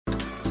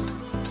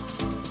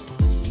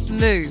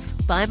Move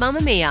by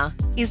Mamamia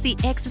is the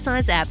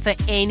exercise app for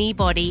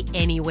anybody,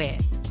 anywhere.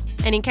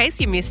 And in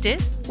case you missed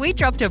it, we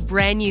dropped a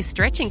brand new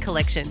stretching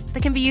collection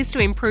that can be used to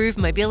improve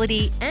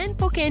mobility and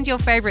bookend your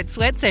favourite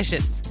sweat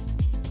sessions.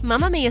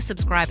 Mamamia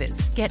subscribers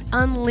get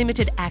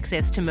unlimited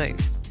access to Move,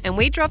 and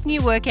we drop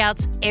new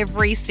workouts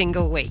every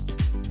single week.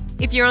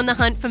 If you're on the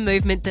hunt for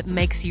movement that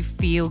makes you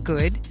feel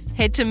good,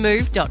 head to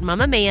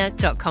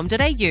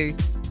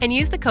move.mamamia.com.au and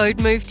use the code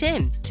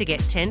MOVE10 to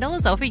get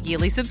 $10 off a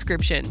yearly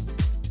subscription.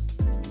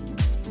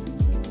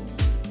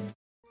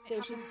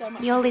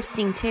 You're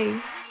listening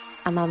to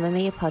a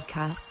Mamamia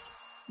podcast.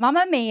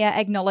 Mamamia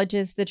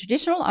acknowledges the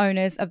traditional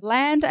owners of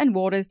land and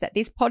waters that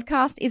this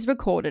podcast is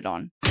recorded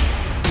on.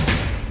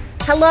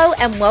 Hello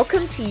and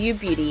welcome to You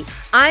Beauty.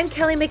 I'm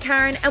Kelly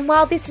McCarran, and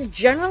while this is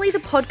generally the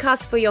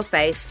podcast for your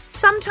face,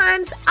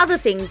 sometimes other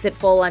things that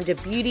fall under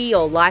beauty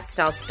or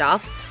lifestyle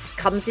stuff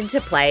comes into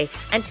play,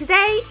 and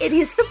today it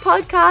is the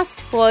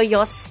podcast for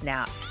your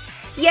snout.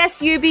 Yes,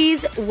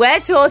 Ubies, we're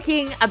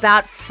talking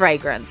about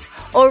fragrance,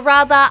 or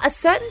rather a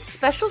certain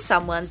special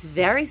someone's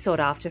very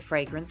sought-after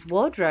fragrance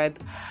wardrobe.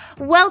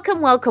 Welcome,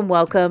 welcome,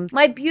 welcome,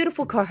 my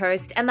beautiful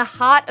co-host and the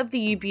heart of the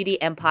You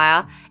Beauty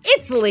empire.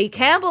 It's Lee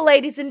Campbell,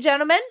 ladies and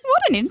gentlemen.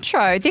 What an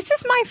intro. This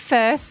is my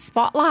first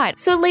spotlight.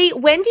 So Lee,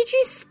 when did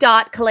you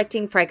start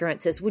collecting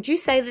fragrances? Would you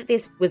say that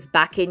this was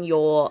back in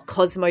your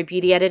Cosmo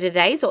Beauty Editor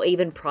days or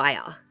even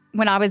prior?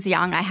 When I was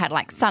young, I had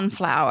like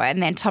Sunflower and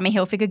then Tommy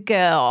Hilfiger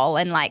Girl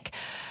and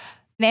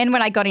then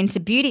when I got into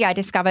beauty, I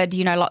discovered,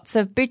 lots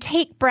of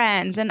boutique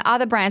brands and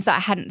other brands that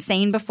I hadn't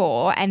seen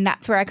before. And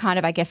that's where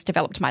I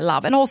developed my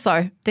love. And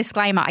also,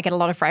 disclaimer, I get a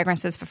lot of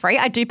fragrances for free.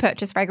 I do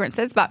purchase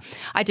fragrances, but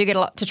I do get a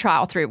lot to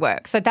trial through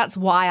work. So that's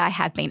why I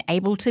have been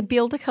able to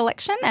build a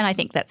collection. And I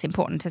think that's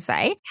important to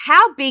say.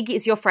 How big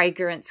is your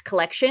fragrance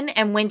collection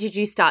and when did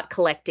you start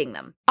collecting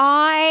them?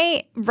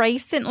 I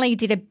recently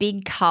did a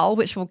big cull,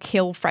 which will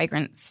kill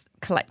fragrance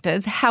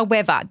collectors.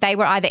 However, they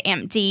were either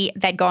empty,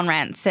 they'd gone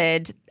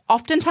rancid.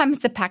 Oftentimes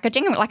the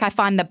packaging, I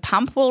find the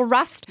pump will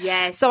rust.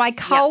 Yes. So I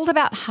culled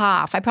about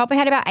half. I probably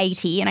had about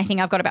 80 and I think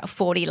I've got about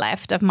 40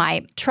 left of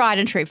my tried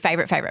and true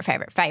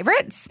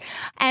favorites.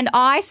 And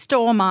I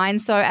store mine.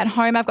 So at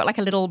home I've got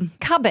a little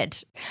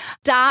cupboard.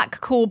 Dark,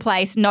 cool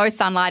place, no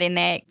sunlight in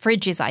there.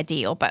 Fridge is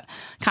ideal, but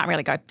can't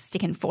really go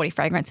sticking 40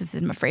 fragrances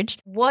in my fridge.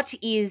 What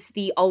is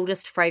the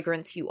oldest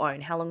fragrance you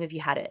own? How long have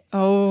you had it?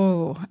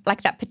 Oh,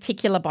 that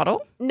particular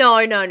bottle?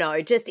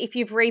 No. Just if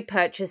you've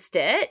repurchased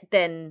it,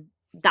 then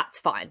that's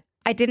fine.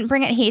 I didn't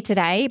bring it here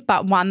today,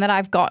 but one that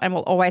I've got and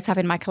will always have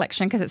in my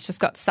collection because it's just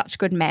got such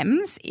good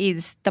memes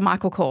is the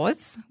Michael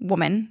Kors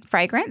Woman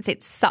fragrance.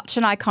 It's such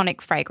an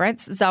iconic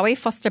fragrance. Zoe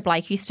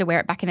Foster-Blake used to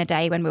wear it back in the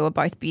day when we were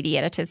both beauty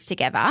editors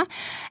together.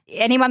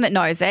 Anyone that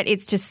knows it,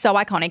 it's just so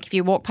iconic. If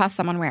you walk past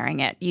someone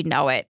wearing it, you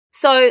know it.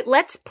 So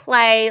let's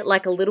play a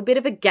little bit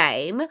of a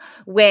game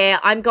where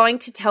I'm going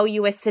to tell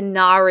you a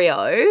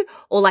scenario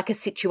or a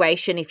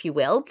situation, if you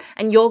will,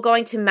 and you're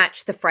going to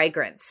match the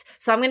fragrance.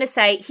 So I'm going to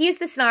say, here's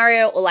the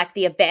scenario or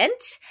the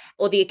event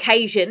or the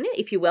occasion,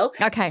 if you will.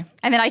 Okay.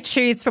 And then I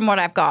choose from what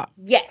I've got.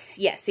 Yes,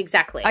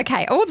 exactly.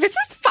 Okay. Oh, this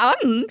is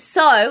fun.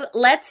 So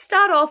let's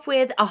start off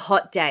with a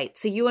hot date.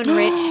 So you and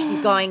Rich,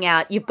 you're going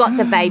out, you've got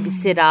the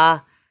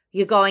babysitter,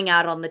 you're going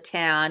out on the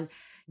town.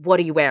 What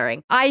are you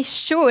wearing? I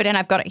should, and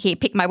I've got it here,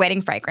 pick my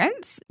wedding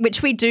fragrance,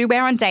 which we do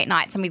wear on date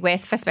nights and we wear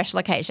for special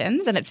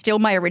occasions. And it's still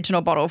my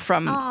original bottle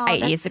from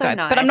 8 years ago.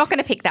 Nice. But I'm not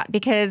going to pick that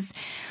because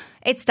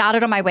it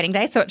started on my wedding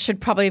day, so it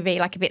should probably be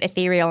a bit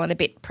ethereal and a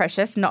bit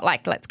precious, not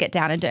let's get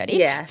down and dirty.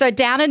 Yeah. So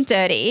down and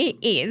dirty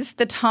is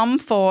the Tom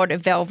Ford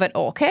Velvet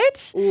Orchid.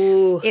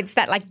 Ooh. It's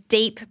that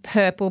deep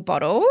purple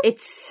bottle.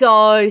 It's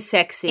so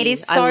sexy. It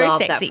is so I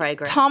love sexy. that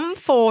fragrance. Tom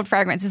Ford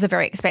fragrances are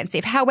very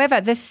expensive. However,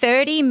 the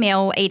 30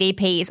 ml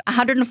EDP is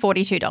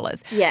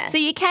 $142. Yeah. So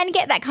you can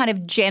get that kind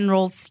of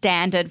general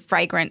standard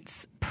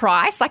fragrance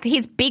price.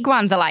 His big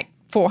ones are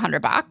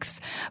 $400,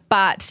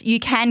 but you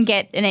can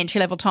get an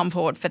entry-level Tom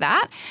Ford for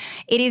that.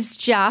 It is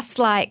just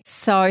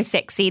so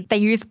sexy. They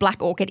use black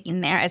orchid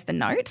in there as the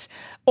note.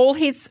 All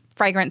his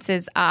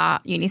fragrances are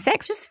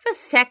unisex. Just for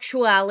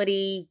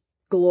sexuality,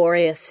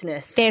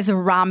 gloriousness. There's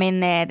rum in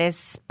there. There's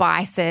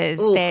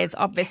spices. Ooh, there's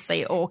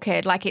obviously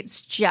orchid. It's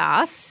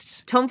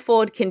just... Tom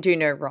Ford can do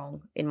no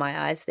wrong in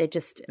my eyes. They're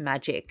just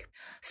magic.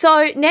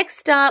 So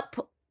next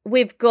up,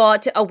 we've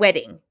got a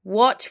wedding.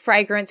 What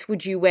fragrance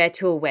would you wear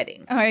to a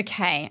wedding?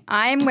 Okay,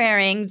 I'm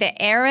wearing the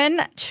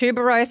Erin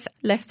Tuberose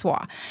Les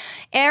Soirs.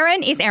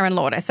 Erin is Erin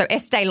Lauder, so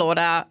Estee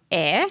Lauder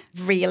Air,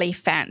 really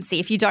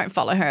fancy. If you don't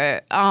follow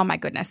her, oh my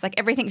goodness,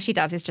 everything she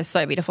does is just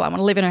so beautiful. I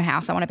want to live in her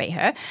house. I want to be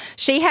her.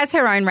 She has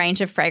her own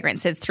range of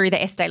fragrances through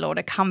the Estee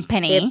Lauder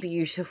company. They're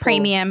beautiful.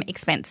 Premium,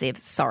 expensive,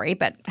 sorry,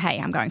 but hey,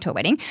 I'm going to a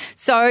wedding.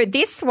 So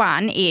this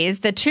one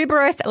is the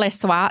Tuberose Les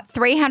Soirs,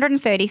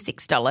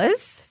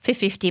 $336 for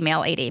 50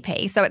 ml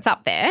EDP. So it's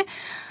up there.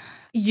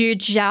 You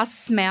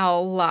just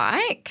smell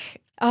I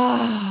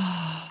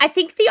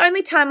think the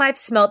only time I've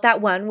smelt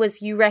that one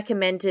was you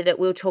recommended it.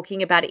 We were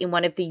talking about it in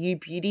one of the You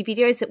Beauty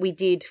videos that we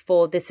did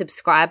for the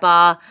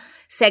subscriber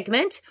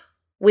segment.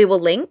 We will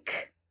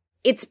link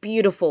It's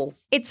beautiful.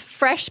 It's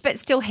fresh but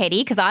still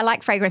heady because I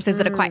like fragrances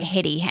that are quite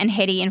heady, and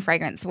heady in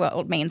fragrance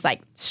world means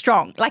like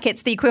strong. Like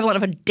it's the equivalent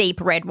of a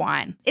deep red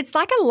wine. It's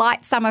like a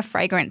light summer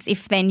fragrance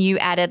if then you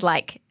added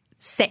like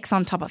sex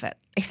on top of it,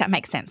 if that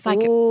makes sense. Like,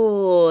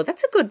 ooh,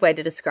 that's a good way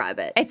to describe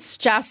it. It's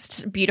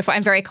just beautiful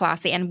and very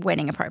classy and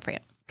wedding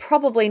appropriate.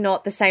 Probably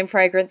not the same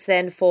fragrance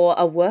then for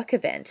a work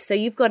event. So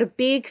you've got a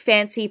big,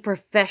 fancy,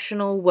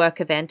 professional work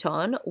event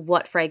on.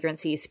 What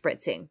fragrance are you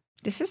spritzing?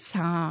 This is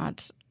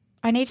hard.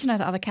 I need to know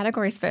the other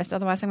categories first,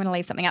 otherwise I'm going to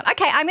leave something out.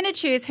 Okay, I'm going to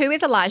choose Who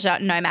is Elijah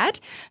Nomad,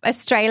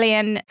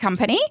 Australian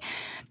company.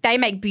 They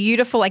make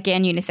beautiful,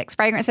 again, unisex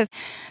fragrances.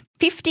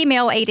 50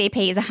 ml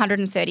EDP is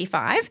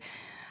 $135.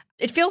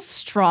 It feels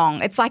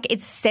strong. It's like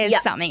it says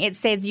something. It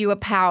says you are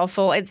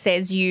powerful. It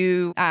says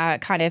you are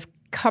kind of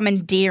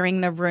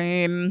commandeering the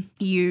room.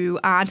 You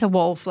aren't a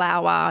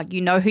wallflower.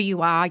 You know who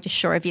you are. You're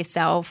sure of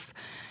yourself.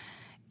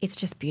 It's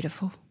just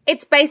beautiful.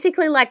 It's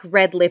basically like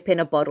red lip in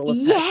a bottle of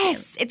perfume.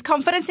 Yes, it's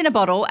confidence in a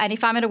bottle. And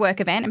if I'm at a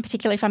work event, and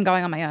particularly if I'm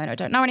going on my own, I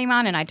don't know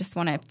anyone and I just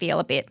want to feel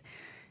a bit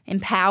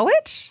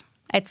empowered,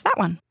 it's that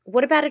one.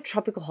 What about a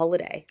tropical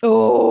holiday?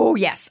 Oh,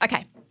 yes.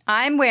 Okay.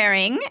 I'm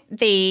wearing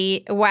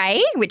the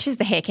Way, which is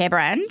the hair care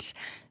brand,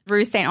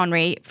 Rue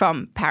Saint-Henri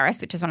from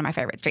Paris, which is one of my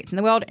favourite streets in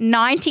the world.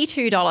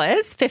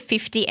 $92 for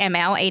 50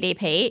 ml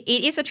EDP.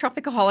 It is a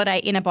tropical holiday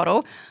in a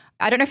bottle.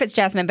 I don't know if it's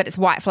jasmine, but it's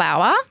white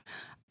flower.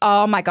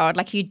 Oh, my God.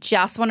 Like you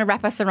just want to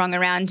wrap a sarong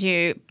around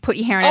you, put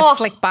your hair in a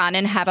slick bun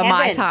and have a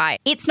Mai Tai.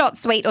 It's not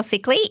sweet or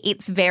sickly.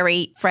 It's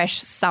very fresh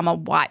summer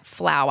white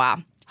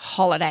flower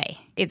holiday.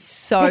 It's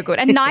so good.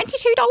 And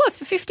 $92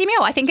 for 50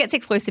 ml. I think it's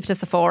exclusive to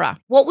Sephora.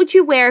 What would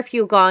you wear if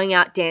you were going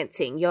out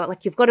dancing? You're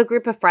like, you've got a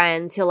group of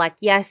friends. You're like,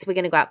 yes, we're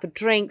going to go out for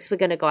drinks. We're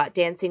going to go out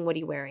dancing. What are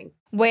you wearing?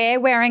 We're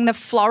wearing the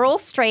Floral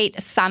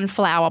Street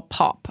Sunflower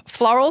Pop.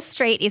 Floral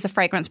Street is a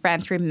fragrance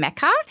brand through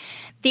Mecca.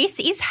 This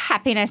is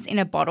happiness in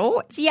a bottle.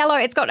 It's yellow.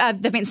 It's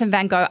got the Vincent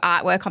van Gogh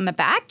artwork on the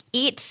back.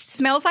 It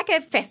smells like a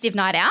festive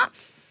night out.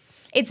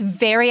 It's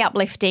very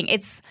uplifting.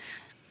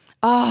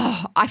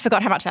 Oh, I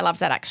forgot how much I love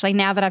that actually.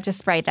 Now that I've just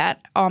sprayed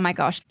that, oh my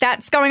gosh,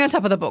 that's going on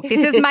top of the book.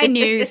 This is my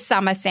new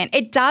summer scent.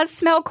 It does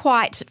smell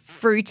quite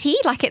fruity,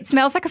 like it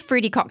smells like a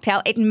fruity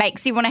cocktail. It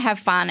makes you want to have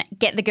fun,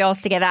 get the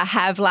girls together,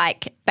 have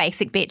like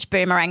basic bitch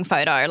boomerang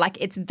photo. Like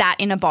it's that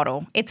in a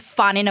bottle. It's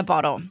fun in a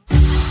bottle.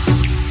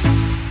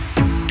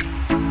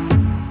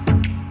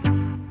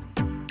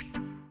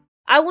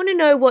 I want to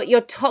know what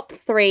your top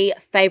 3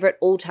 favourite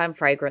all-time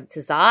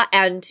fragrances are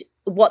and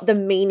what the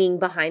meaning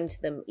behind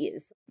them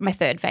is. My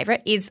third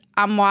favourite is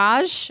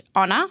Amouage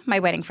Honor, my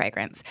wedding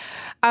fragrance.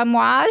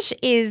 Amouage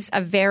is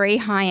a very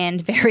high-end,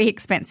 very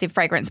expensive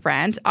fragrance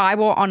brand. I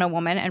wore On a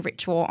Woman and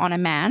Rich wore On a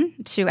Man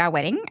to our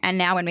wedding. And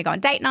now when we go on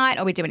date night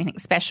or we do anything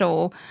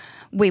special,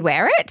 we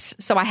wear it.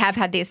 So I have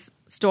had this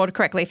stored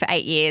correctly for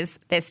 8 years.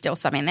 There's still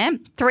some in there.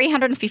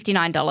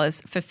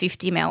 $359 for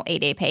 50 ml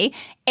EDP.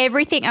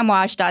 Everything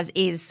Amouage does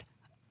is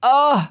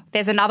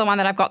there's another one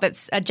that I've got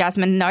that's a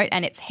jasmine note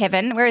and it's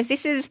heaven, whereas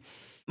this is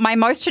my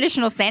most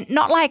traditional scent,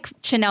 not like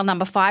Chanel No.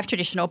 5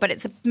 traditional, but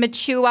it's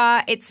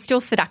mature, it's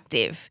still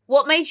seductive.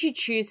 What made you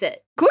choose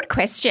it? Good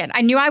question.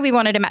 I knew we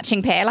wanted a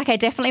matching pair. Like I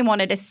definitely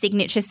wanted a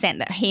signature scent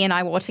that he and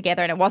I wore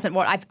together, and it wasn't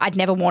what I'd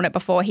never worn it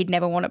before. He'd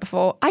never worn it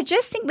before. I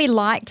just think we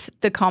liked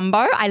the combo.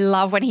 I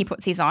love when he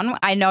puts his on.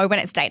 I know when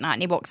it's date night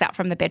and he walks out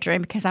from the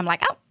bedroom because I'm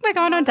like, we're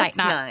going on date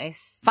night.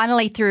 Nice.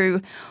 Finally,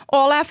 through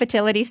all our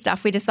fertility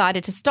stuff, we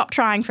decided to stop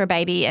trying for a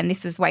baby, and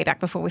this is way back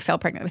before we fell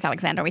pregnant with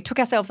Alexander. We took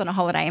ourselves on a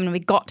holiday, and when we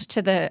got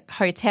to the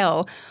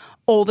hotel,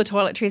 all the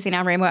toiletries in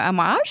our room were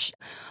Amouage.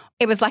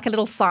 It was like a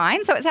little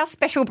sign. So it's our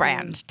special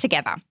brand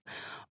together.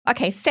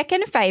 Okay,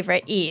 second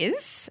favourite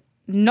is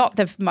not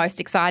the most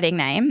exciting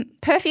name.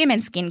 Perfume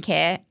and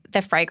skincare,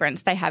 the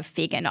fragrance, they have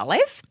Fig and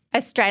Olive.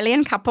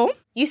 Australian couple.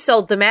 You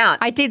sold them out.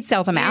 I did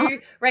sell them out.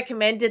 You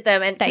recommended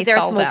them and they're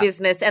a small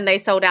business and they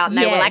sold out and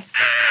they were like,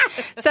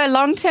 So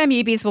long-term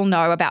newbies will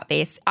know about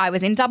this. I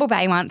was in Double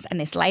Bay once and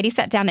this lady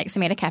sat down next to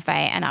me at a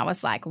cafe and I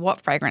was like,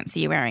 what fragrance are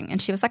you wearing?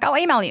 And she was like, I'll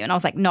email you. And I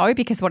was like, no,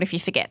 because what if you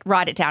forget?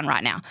 Write it down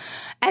right now.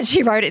 And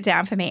she wrote it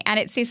down for me. And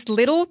it's this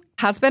little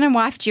husband and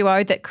wife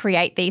duo that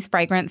create these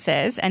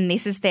fragrances, and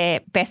this is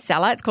their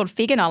bestseller. It's called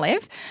Fig and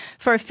Olive.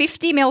 For a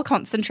 50 ml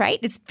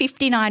concentrate, it's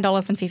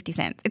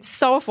 $59.50. It's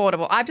so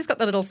affordable. I've just got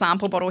the little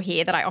sample bottle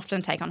here that I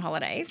often take on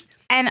holidays.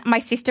 And my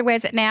sister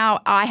wears it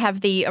now. I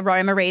have the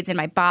aroma reeds in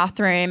my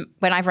bathroom.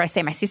 Whenever I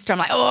see my sister, I'm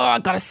like,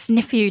 I've got to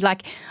sniff you.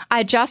 Like,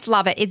 I just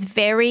love it. It's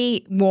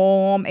very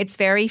warm. It's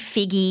very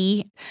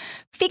figgy.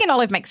 Fig and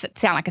Olive makes it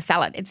sound like a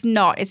salad. It's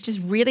not. It's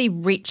just really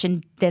rich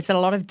and there's a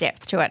lot of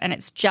depth to it and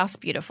it's just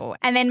beautiful.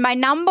 And then my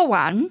number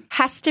one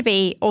has to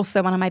be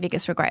also one of my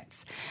biggest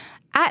regrets.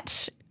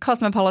 At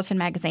Cosmopolitan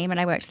magazine, when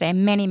I worked there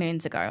many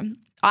moons ago,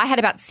 I had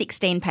about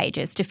 16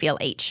 pages to fill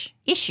each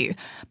issue.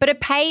 But a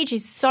page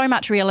is so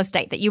much real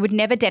estate that you would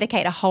never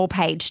dedicate a whole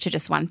page to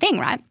just one thing,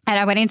 right? And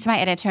I went into my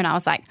editor and I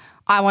was like,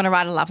 I want to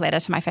write a love letter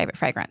to my favourite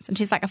fragrance. And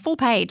she's like, a full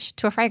page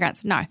to a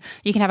fragrance? No,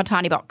 you can have a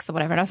tiny box or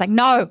whatever. And I was like,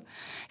 no.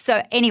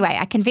 So anyway,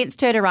 I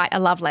convinced her to write a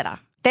love letter.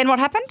 Then what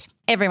happened?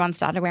 Everyone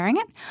started wearing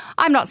it.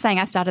 I'm not saying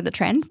I started the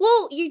trend.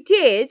 Well, you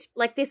did.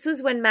 Like, this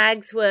was when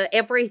mags were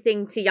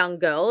everything to young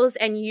girls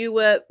and you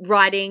were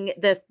writing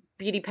the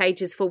beauty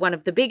pages for one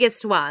of the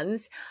biggest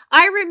ones.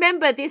 I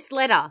remember this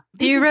letter.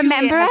 Do you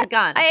remember Juliet Has a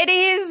Gun. It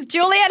is.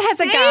 Juliet Has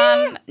a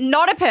Gun,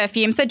 not a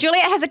perfume. So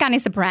Juliet Has a Gun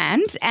is the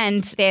brand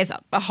and there's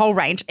a whole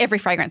range. Every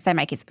fragrance they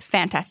make is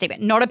fantastic, but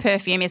Not a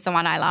Perfume is the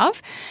one I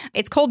love.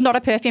 It's called Not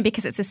a Perfume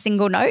because it's a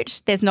single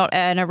note. There's not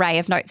an array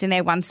of notes in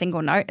there, one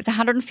single note. It's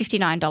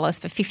 $159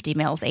 for 50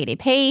 mils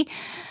EDP.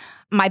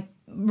 My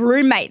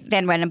roommate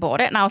then went and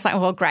bought it and I was like,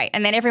 well, great.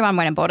 And then everyone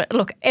went and bought it.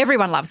 Look,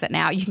 everyone loves it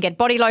now. You can get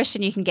body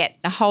lotion. You can get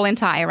a whole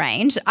entire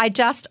range. I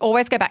just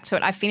always go back to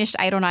it. I finished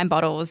 8 or 9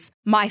 bottles.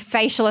 My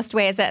facialist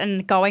wears it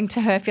and going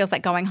to her feels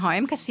like going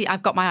home because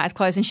I've got my eyes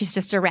closed and she's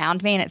just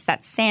around me and it's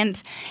that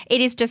scent.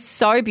 It is just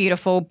so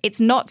beautiful.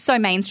 It's not so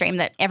mainstream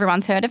that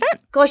everyone's heard of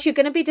it. Gosh, you're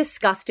going to be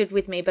disgusted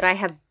with me, but I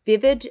have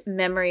vivid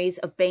memories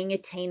of being a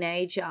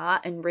teenager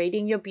and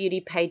reading your beauty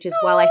pages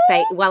while I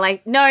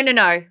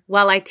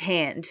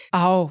tanned.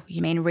 Oh,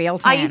 you mean real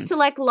tan? I used to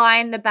lie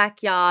in the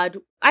backyard.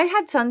 I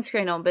had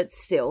sunscreen on, but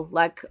still,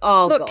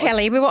 oh, Look, God.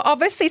 Kelly, we were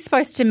obviously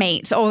supposed to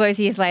meet all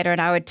those years later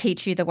and I would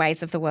teach you the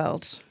ways of the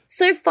world.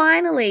 So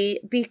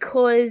finally,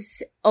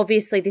 because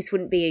obviously this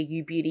wouldn't be a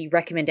You Beauty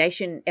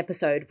recommendation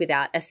episode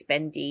without a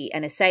spendy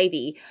and a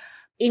savey,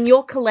 in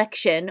your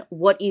collection,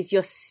 what is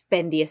your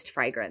spendiest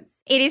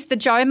fragrance? It is the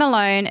Jo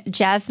Malone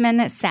Jasmine,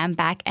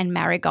 Sambac and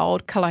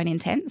Marigold Cologne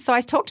Intense. So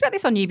I talked about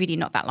this on You Beauty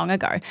not that long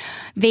ago.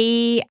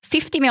 The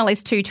 50 ml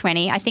is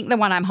 $220. I think the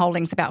one I'm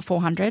holding is about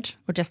 $400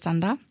 or just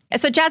under.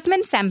 So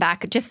Jasmine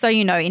Sambac, just so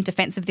you know, in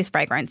defense of this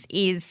fragrance,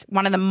 is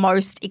one of the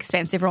most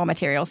expensive raw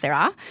materials there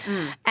are.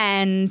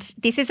 And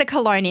this is a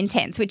cologne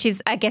intense, which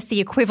is, I guess,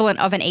 the equivalent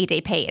of an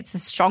EDP. It's the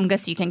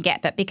strongest you can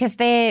get. But because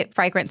their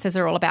fragrances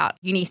are all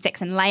about unisex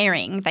and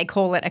layering, they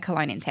call it a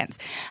cologne intense.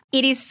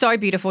 It is so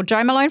beautiful.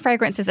 Jo Malone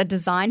fragrances are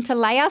designed to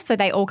layer, so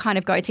they all kind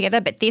of go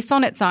together. But this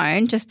on its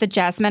own, just the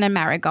Jasmine and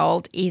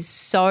Marigold, is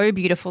so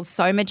beautiful,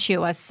 so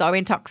mature, so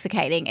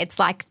intoxicating. It's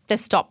like the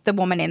Stop the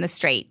Woman in the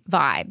Street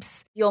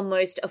vibes. Your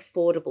most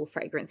affordable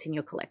fragrance in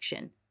your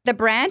collection? The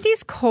brand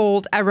is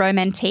called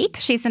Aromantique.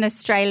 She's an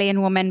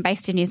Australian woman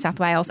based in New South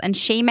Wales and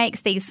she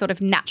makes these sort of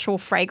natural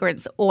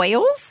fragrance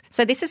oils.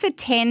 So this is a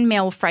 10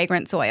 ml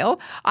fragrance oil.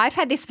 I've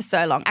had this for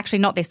so long. Actually,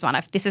 not this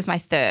one. This is my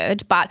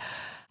third, but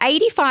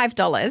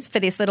 $85 for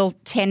this little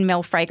 10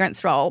 ml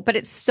fragrance roll. But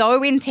it's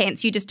so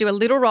intense. You just do a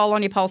little roll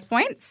on your pulse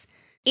points.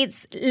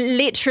 It's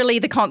literally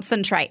the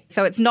concentrate.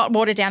 So it's not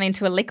watered down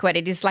into a liquid.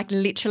 It is like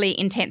literally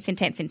intense,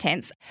 intense,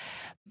 intense.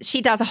 She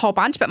does a whole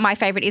bunch, but my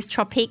favourite is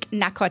Tropique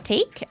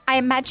Narcotique. I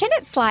imagine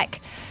it's like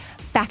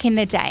back in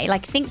the day,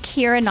 like think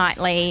Keira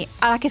Knightley,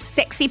 like a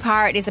sexy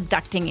pirate is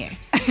abducting you.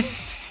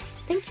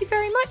 Thank you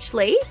very much,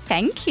 Lee.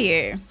 Thank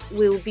you.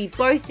 We'll be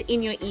both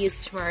in your ears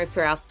tomorrow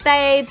for our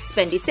faves,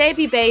 Spendy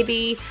Savey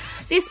Baby.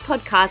 This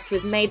podcast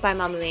was made by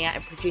Mamamia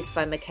and produced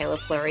by Michaela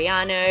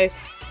Floriano.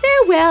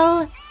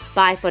 Farewell.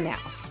 Bye for now.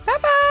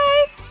 Bye-bye.